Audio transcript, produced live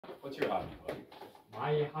What's your hobby, buddy?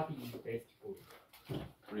 My hobby is basketball.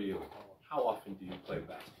 Really? How often do you play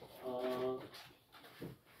basketball?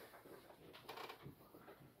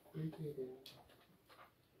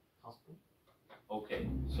 Okay,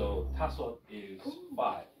 so tasot is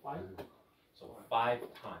 5. 5? So 5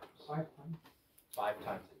 times. 5 times. 5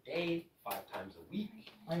 times a day, 5 times a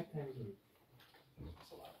week. 5 times a week.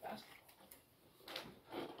 That's a lot of basketball.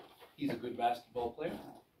 He's a good basketball player.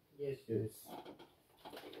 Yes. Yes.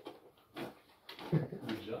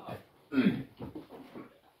 Good job.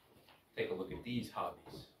 Take a look at these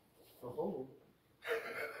hobbies. Oh.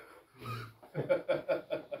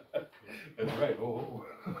 That's right. Oh.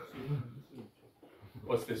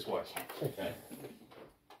 What's this one? Okay.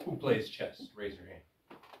 Who plays chess? Raise your hand.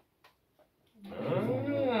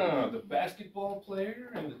 Ah, the basketball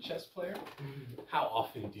player and the chess player. How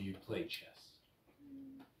often do you play chess?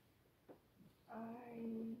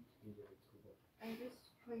 I just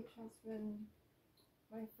play chess when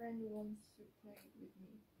my friend wants to play with me.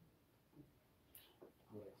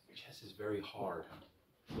 Chess is very hard.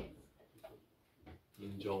 Yes.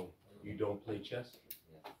 Yinjong, you don't play chess?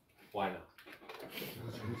 Why not?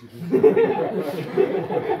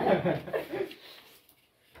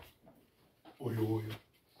 Oyo, oyo.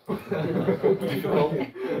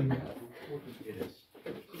 It is.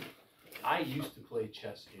 I used to play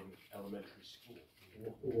chess in elementary school.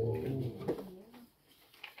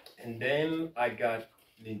 And then I got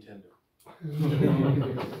Nintendo.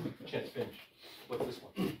 Chess finished. What's this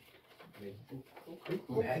one?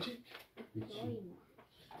 Magic?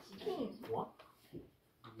 What?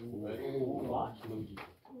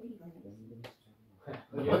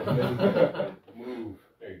 Move.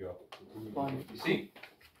 There you go. You see?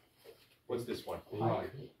 What's this one?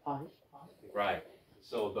 Pie. Right.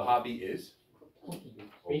 So the hobby is?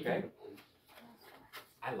 Okay.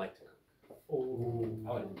 I like to cook. Oh. I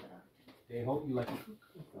like to cook. They hope you like to cook.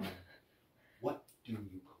 What do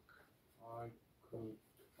you cook? I cook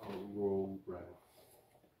roll bread.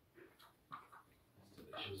 It's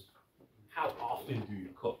delicious. How often do you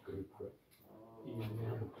cook?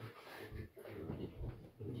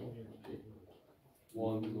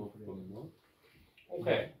 One of the month.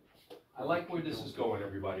 Okay. I like where this is going,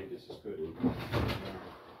 everybody. This is good.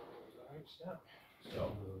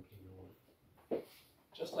 So,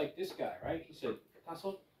 just like this guy, right? He said,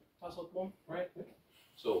 tasot one, right?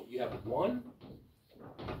 So you have 1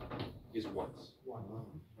 is once,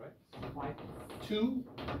 right? 2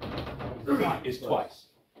 is twice.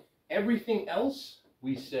 Everything else,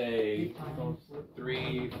 we say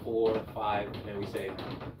 3, 4, 5, and then we say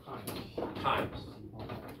times.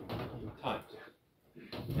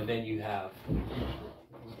 And then you have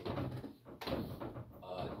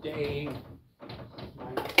a day.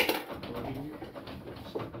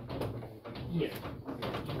 Yeah.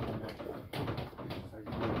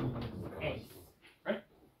 Right?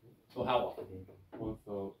 So how often? Once a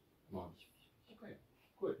month. Okay,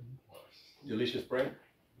 good. Delicious bread?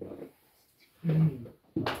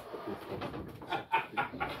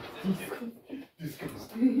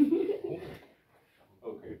 Disgusting.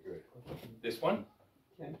 Okay, good. This one?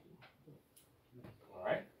 All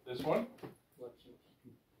right. This one?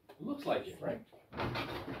 It looks like it, right?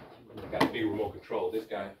 Got a big remote control. This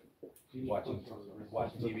guy watching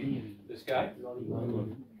TV. This guy?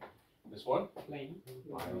 This one?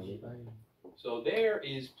 So there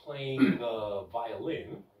is playing the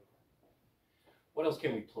violin. What else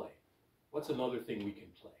can we play? What's another thing we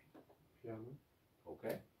can play? Piano.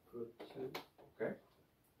 Okay. Okay.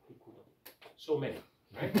 So many,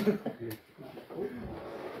 right?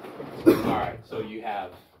 All right. So you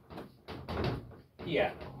have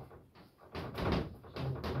piano,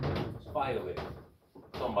 violin.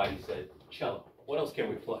 Somebody said cello. What else can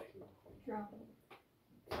we play? Drum.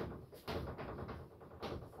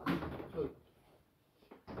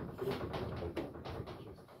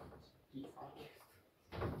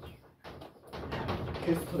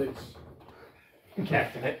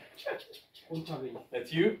 Castanet.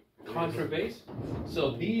 That's you? Contrabass.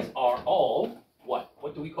 So these are all what?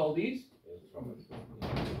 What do we call these?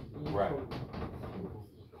 Right.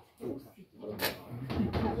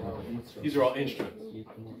 These are all instruments.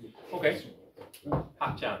 Okay.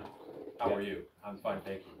 Hak-chan, how are you? I'm fine,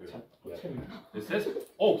 thank you. Good. Is this?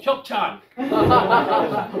 Oh, Hyuk-chan! I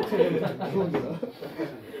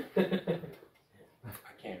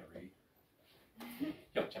can't read.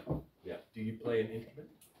 Hyuk-chan. Yeah. Do you play an instrument?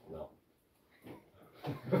 No.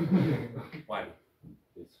 Why not?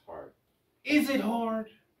 It's hard. Is it hard?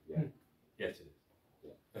 Yeah. Yes, it is.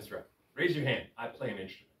 Yeah. That's right. Raise your hand. I play an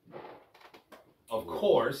instrument. Of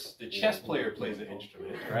course, the chess player plays an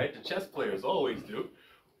instrument, right? The chess players always do.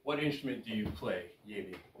 What instrument do you play,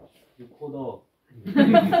 Yebi? 유코더.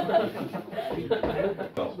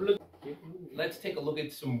 Let's take a look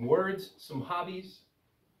at some words, some hobbies.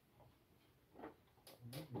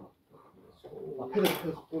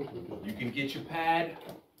 You can get your pad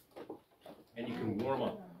and you can warm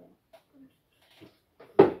up.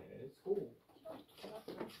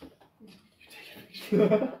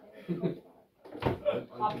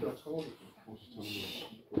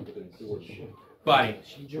 Buddy,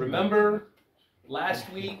 remember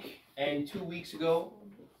last week and 2 weeks ago,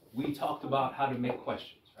 we talked about how to make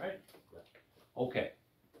questions, right? Okay,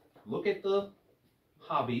 look at the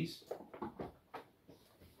hobbies.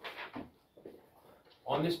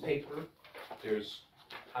 On this paper, there's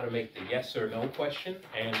how to make the yes or no question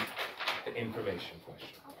and the information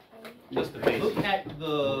question. Just the basics. Look at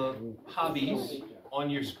the hobbies on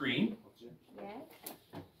your screen.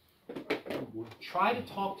 Try to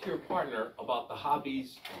talk to your partner about the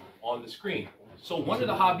hobbies on the screen. So one of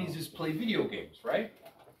the hobbies is play video games, right?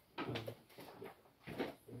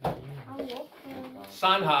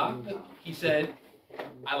 Sanha, he said,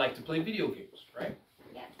 I like to play video games, right?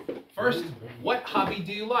 First, what hobby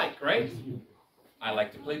do you like, right? I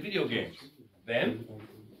like to play video games. Then,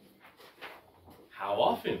 how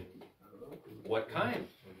often? What kind?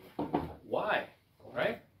 Why,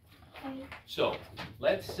 right? So,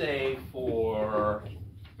 let's say for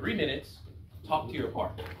 3 minutes, talk to your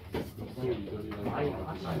partner.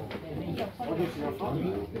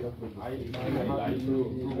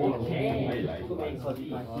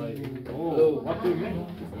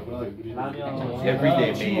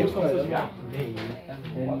 Everyday meal.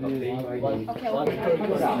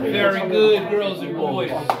 Very good, girls and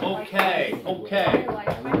boys. Okay, okay.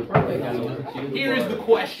 Here is the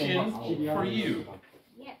question for you.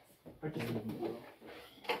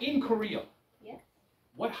 In Korea,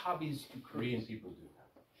 what hobbies do Korean people do?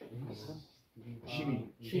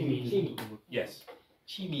 취미. Yes,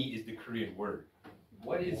 chimi is the Korean word.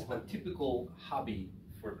 What is a typical hobby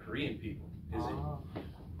for Korean people? Is it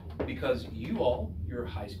because you're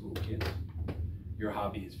high school kids, your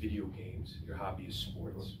hobby is video games, your hobby is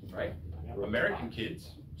sports, right? American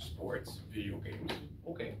kids, sports, video games.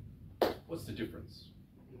 Okay, what's the difference?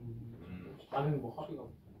 나는 뭐 허비가.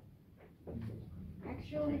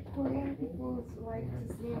 Actually, Korean people like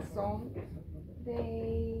to sing a song.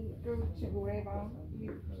 They go to 노래방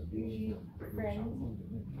with friends.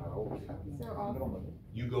 So often.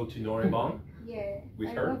 You go to 노래방? Yeah. With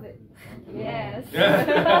I her? love it. Yes.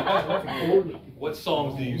 What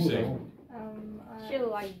songs do you sing? She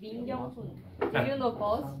like 민경훈. Do you know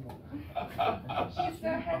boss? She's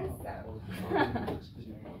so handsome.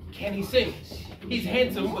 Can he sing? He's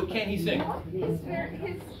handsome, but can he sing? He's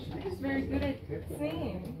very good at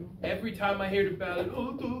singing. Every time I hear the ballad,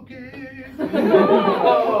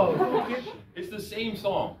 it's the same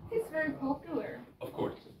song. He's very popular. Of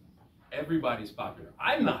course. Everybody's popular.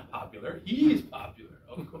 I'm not popular. He is popular,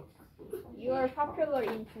 of course. You are popular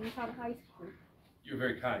in Busan High School. You're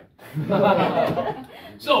very kind.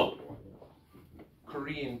 So,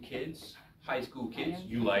 Korean kids, high school kids,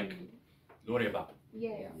 you like 노래방.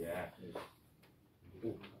 Yeah.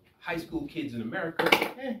 High school kids in America,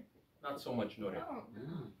 not so much 노래방. Oh.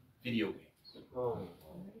 Video games.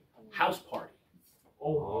 House party.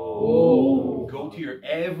 오. Go to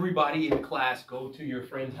everybody in class, go to your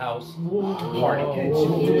friend's house, party.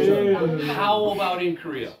 How about in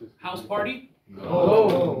Korea? House party?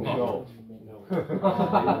 No.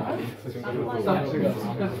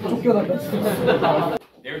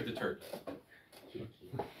 There's the turkey.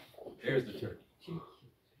 There's the turkey.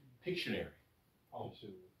 Pictionary.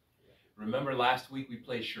 Remember last week we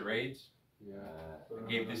played charades? Yeah. I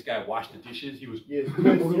gave this guy wash the dishes. He was Yes.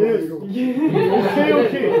 he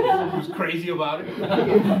was crazy about it.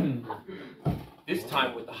 This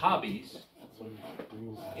time with the hobbies,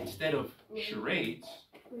 instead of charades,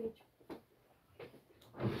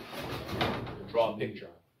 draw a picture.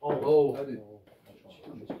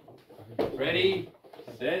 Ready,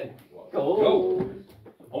 set, go.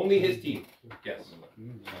 Only his team. Guess.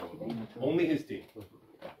 Only his team.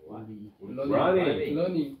 Running.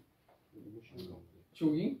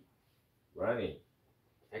 Jogging. Running.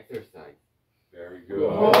 Exercise. Very good.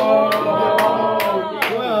 오.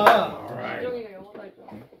 All right.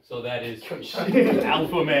 So that is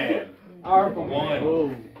Alpha Man.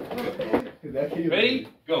 One. Ready?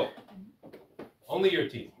 Go. Only your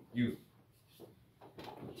team. You.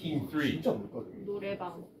 Team 3.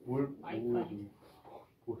 노래방. 와이파이.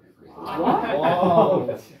 Wow.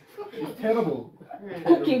 It's terrible.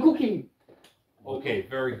 Cooking. Okay,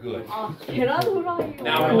 very good. 아, 계란 후라이.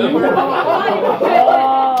 Now remember,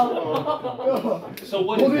 so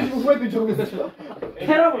what is this? 후라이팬 저렇게 됐어?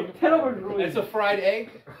 테러블 It's a fried egg,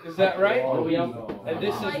 is that right? yeah. And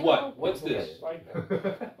this is what? What's this?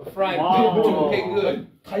 A fried Wow. pig. Okay, good.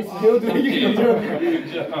 다이스 헤어드리기 Good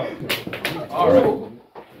job. All right.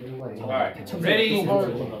 All right. Ready? No,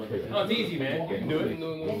 it's easy, man. You can do it.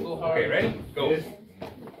 Okay, ready? Go.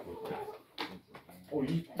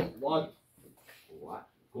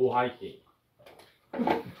 Go hiking.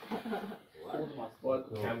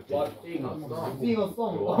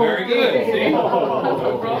 싱어송 Very good. See?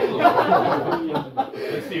 No problem.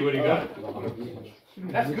 Let's see what you got.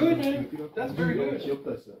 That's good, man. That's very good.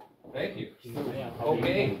 Thank you.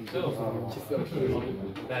 Okay, so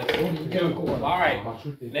that's good. All right.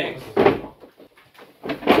 Next.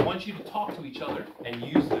 I want you to talk to each other and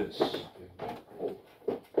use this.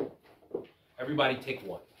 Everybody take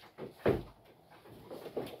one.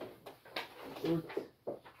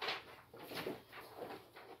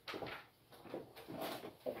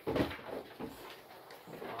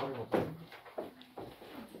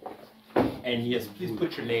 And yes, please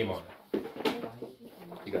put your name on it.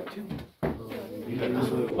 You got two.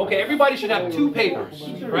 Okay, everybody should have two papers,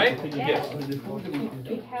 right? Yes.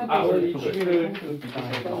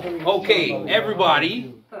 Okay,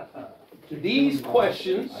 everybody. These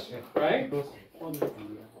questions, right?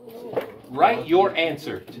 Write your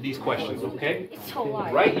answer to these questions, okay?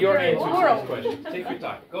 Write your answer to these questions. Take your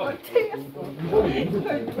time. Go ahead.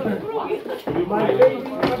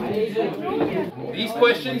 These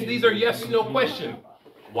questions, these are yes, no question.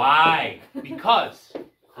 Why? Because.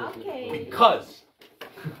 Because.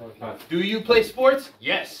 Do you play sports?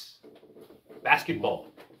 Yes. Basketball.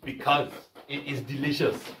 Because it is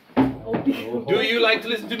delicious. Do you like to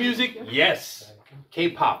listen to music? Yes.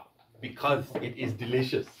 K-pop. Because it is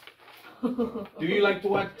delicious. Do you like to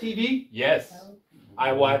watch TV? Yes.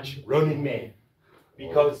 I watch Running Man.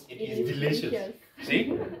 Because it is delicious.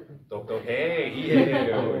 See? Hey,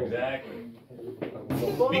 yeah, exactly.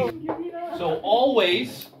 So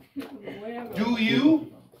always, do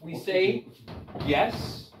you, we say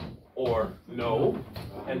yes or no,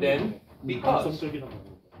 and then because.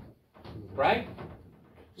 Right?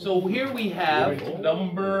 So here we have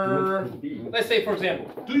number, let's say for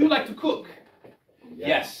example, do you like to cook?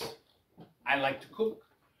 Yes. I like to cook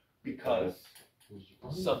because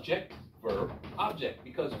subject, verb, object,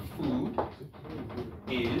 because food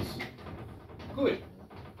is good.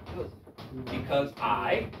 Because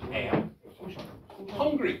I am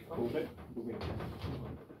hungry.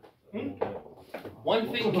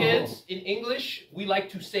 One thing, kids, in English, we like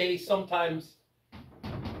to say sometimes,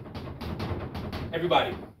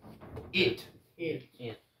 everybody, it.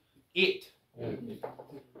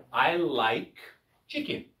 I like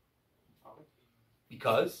chicken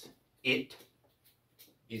because it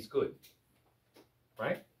is good,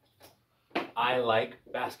 right? I like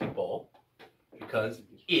basketball because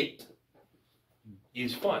it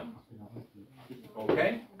is fun,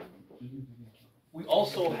 okay? We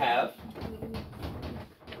also have,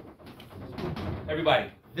 everybody,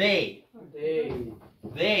 they,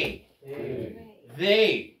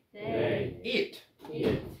 it.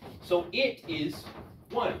 So it is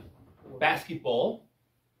one. Basketball,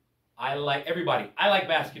 I like, everybody, I like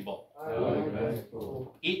basketball.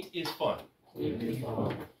 It is fun.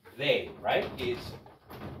 They, right, is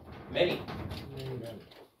many.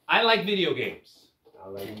 I like video games.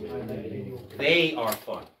 They are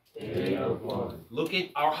fun. Look at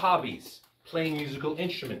our hobbies. Playing musical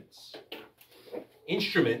instruments.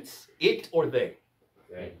 Instruments, it or they.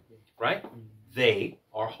 Right? They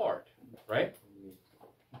are hard. Right?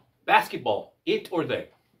 Basketball, it or they.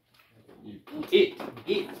 It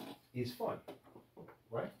is fun.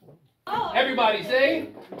 Right? Everybody say.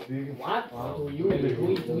 What do you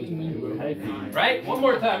enjoy doing in your free time? Right? One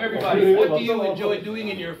more time, everybody. What do you enjoy doing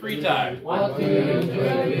in your free time? What do you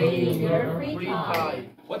enjoy doing in your free time?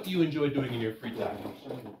 What do you enjoy doing in your free time?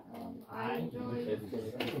 I enjoy to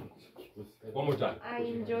sleep. One more time. I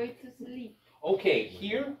enjoy to sleep. Okay,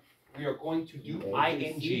 here we are going to do ing.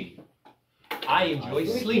 I enjoy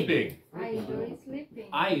sleeping. I enjoy sleeping.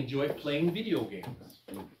 I enjoy playing video games.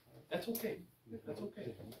 That's okay. That's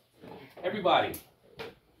okay. Everybody,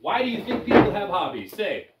 why do you think people have hobbies?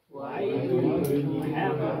 Say. Why do you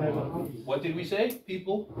have a hobby? What did we say?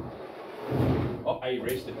 People? Oh, I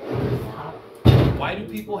erased it. Why do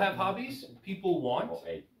people have hobbies? People want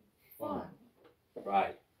Fun.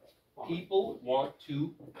 Right. People want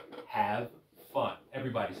to have fun.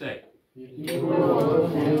 Everybody say.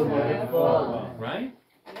 Right?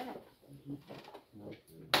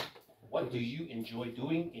 What do you enjoy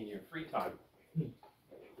doing in your free time?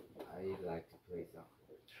 I like to play soccer.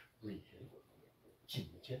 Really?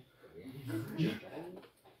 진짜? Yeah.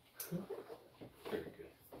 Very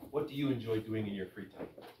good. What do you enjoy doing in your free time?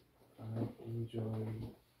 I enjoy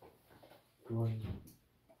drawing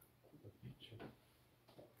the picture.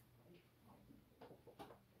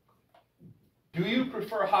 Do you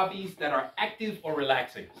prefer hobbies that are active or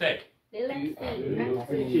relaxing? Say, Relaxing.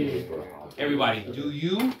 everybody, do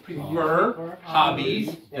you prefer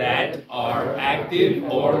hobbies that are active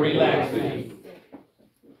or relaxing?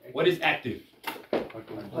 What is active?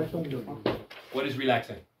 What is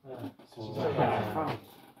relaxing?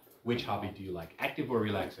 Which hobby do you like? Active or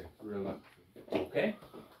relaxing? Relaxing. Okay.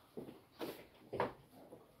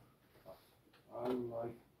 I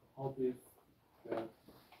like hobbies that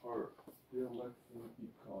are relaxing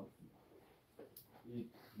because it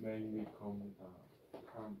makes me calm.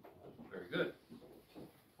 Very good.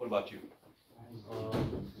 What about you?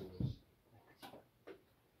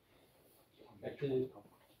 Actually,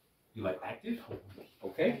 You like active?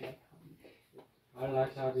 Okay. I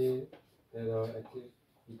like hobbies that are active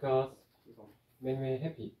because make me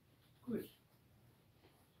happy.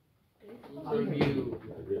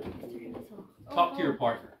 Talk to your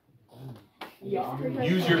partner.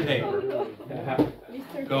 Use your paper.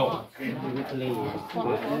 Go.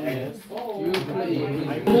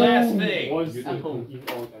 Last thing.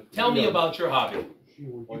 Tell me about your hobby.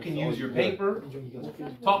 You can use your paper.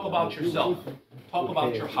 Talk about yourself. Talk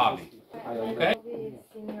about your hobby. Okay? Hobby is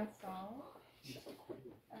singing a song.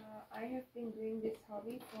 I have been doing this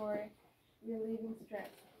hobby for relieving stress.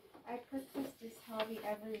 I practice this hobby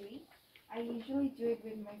every week. I usually do it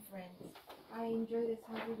with my friends. I enjoy this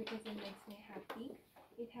hobby because it makes me happy.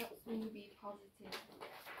 It helps me be positive.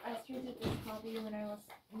 I started this hobby when I was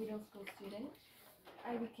a middle school student.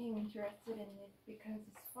 I became interested in it because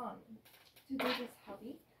it's fun. To do this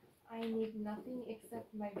hobby, I need nothing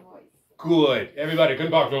except my voice. Good. Everybody, good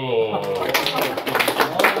back.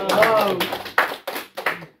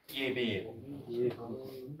 Yeah, babe.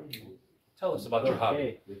 Tell us about your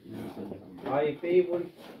hobby. My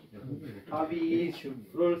favorite hobby is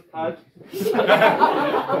roller skate.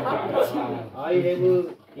 I have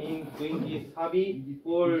been doing this hobby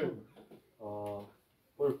for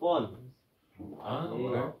fun. Ah,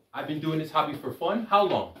 okay. I've been doing this hobby for fun. How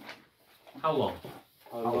long? How long?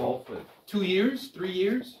 How often? 2 years? 3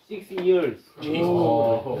 years? 6 years. Jesus.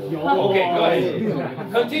 Okay, go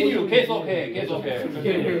ahead. Continue. 계속해.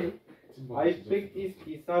 계속해. I practice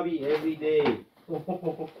this hobby every day.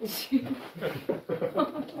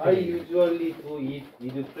 I usually do it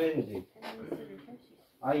with friends.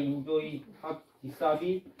 I enjoy this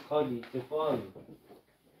hobby because it's fun.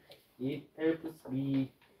 It helps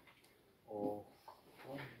me.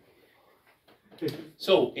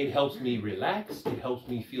 So it helps me relax. It helps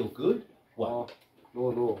me feel good. What?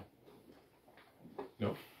 No.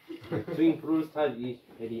 No? Doing roller skate is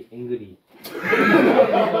very angry.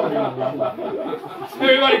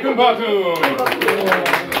 Everybody come back.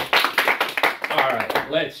 All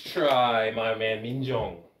right, let's try my man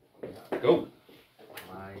Minjong. Go.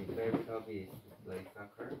 My favorite hobby is to play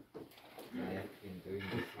soccer. I have been doing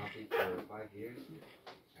this hobby for 5 years.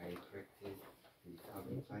 I practice this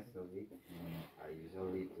hobby twice a week, and I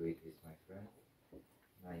usually do it with my friends.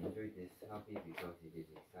 I enjoy this hobby because it is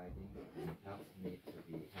exciting and it helps me to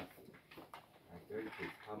be happy. I started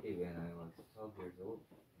this hobby when I was 12 years old,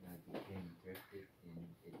 and I became interested in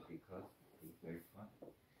it because it's very fun.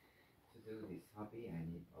 To do this hobby, I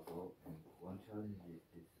need a ball, and one challenge is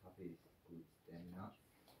this hobby is good stamina.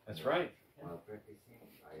 That's right. While practicing,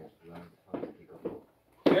 I have learned how to kick a ball.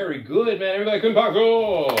 Very good, man. Everybody come back.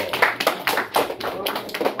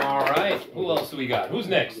 All right. Who else do we got? Who's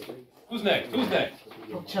next? Who's next? Who's next?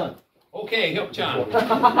 Hyuk-chan. Okay, Hyuk-chan.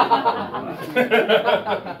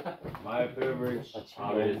 My favorite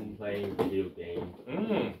hobby is playing video games.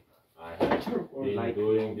 I have been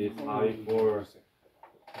doing this hobby for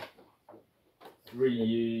 3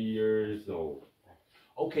 years old.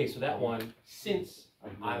 Okay, so that one since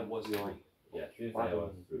I was 3. Yeah, since I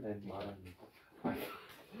was 3.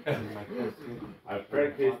 And my cousin. I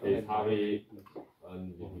practice this hobby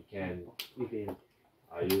on the weekend.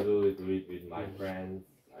 I usually do it with my friends.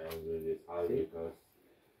 I enjoy this hobby because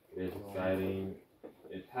it is exciting.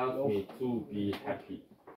 It helps me to be happy.